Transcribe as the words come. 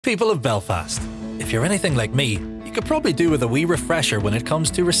People of Belfast, if you're anything like me, you could probably do with a wee refresher when it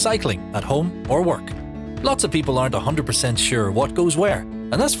comes to recycling at home or work. Lots of people aren't 100% sure what goes where,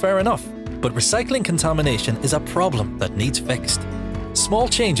 and that's fair enough. But recycling contamination is a problem that needs fixed. Small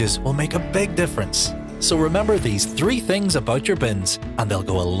changes will make a big difference. So remember these 3 things about your bins, and they'll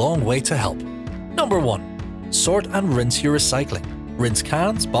go a long way to help. Number 1. Sort and rinse your recycling. Rinse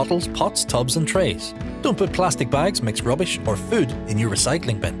cans, bottles, pots, tubs and trays. Don't put plastic bags, mixed rubbish or food in your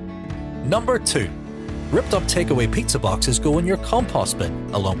recycling bin. Number 2. Ripped up takeaway pizza boxes go in your compost bin,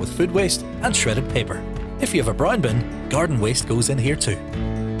 along with food waste and shredded paper. If you have a brown bin, garden waste goes in here too.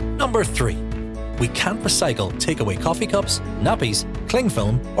 Number 3. We can't recycle takeaway coffee cups, nappies, cling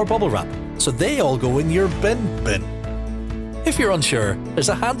film or bubble wrap, so they all go in your bin. If you're unsure, there's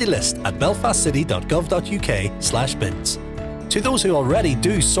a handy list at belfastcity.gov.uk/bins. To those who already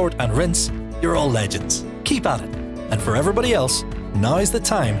do sort and rinse, you're all legends. Keep at it. And for everybody else, now's the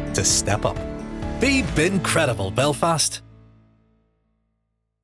time to step up. Be bin-credible, Belfast.